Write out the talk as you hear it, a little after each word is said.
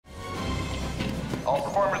All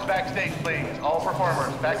performers backstage, please. All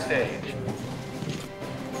performers backstage.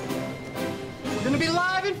 We're gonna be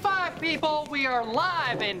live in 5, people. We are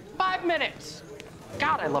live in 5 minutes.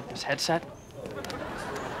 God, I love this headset.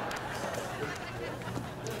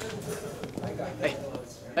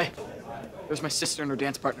 Hey, there's my sister and her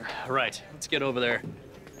dance partner. Right, let's get over there.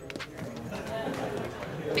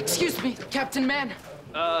 Excuse me, Captain Man.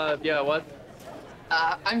 Yeah, what?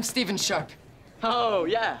 I'm Stephen Sharp. Oh,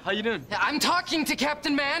 yeah, how you doing? I'm talking to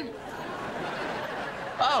Captain Man.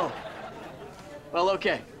 Oh. Well,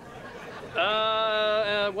 okay.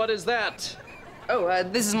 What is that? Oh,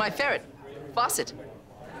 this is my ferret, Faucet.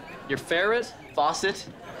 Your ferret? Faucet?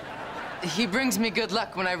 He brings me good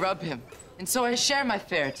luck when I rub him. And so I share my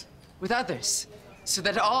ferret with others, so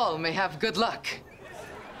that all may have good luck.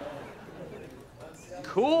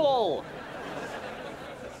 Cool.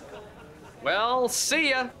 Well, see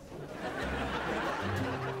ya.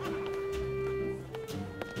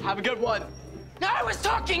 Have a good one. I was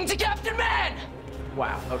talking to Captain Man!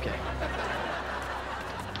 Wow, okay.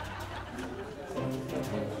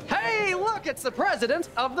 Hey, look, it's the president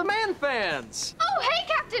of the Man Fans. Oh, hey,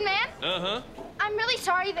 Captain Man. Uh-huh. I'm really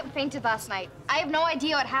sorry that we fainted last night. I have no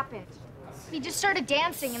idea what happened. We just started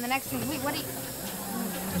dancing, and the next thing, what do you...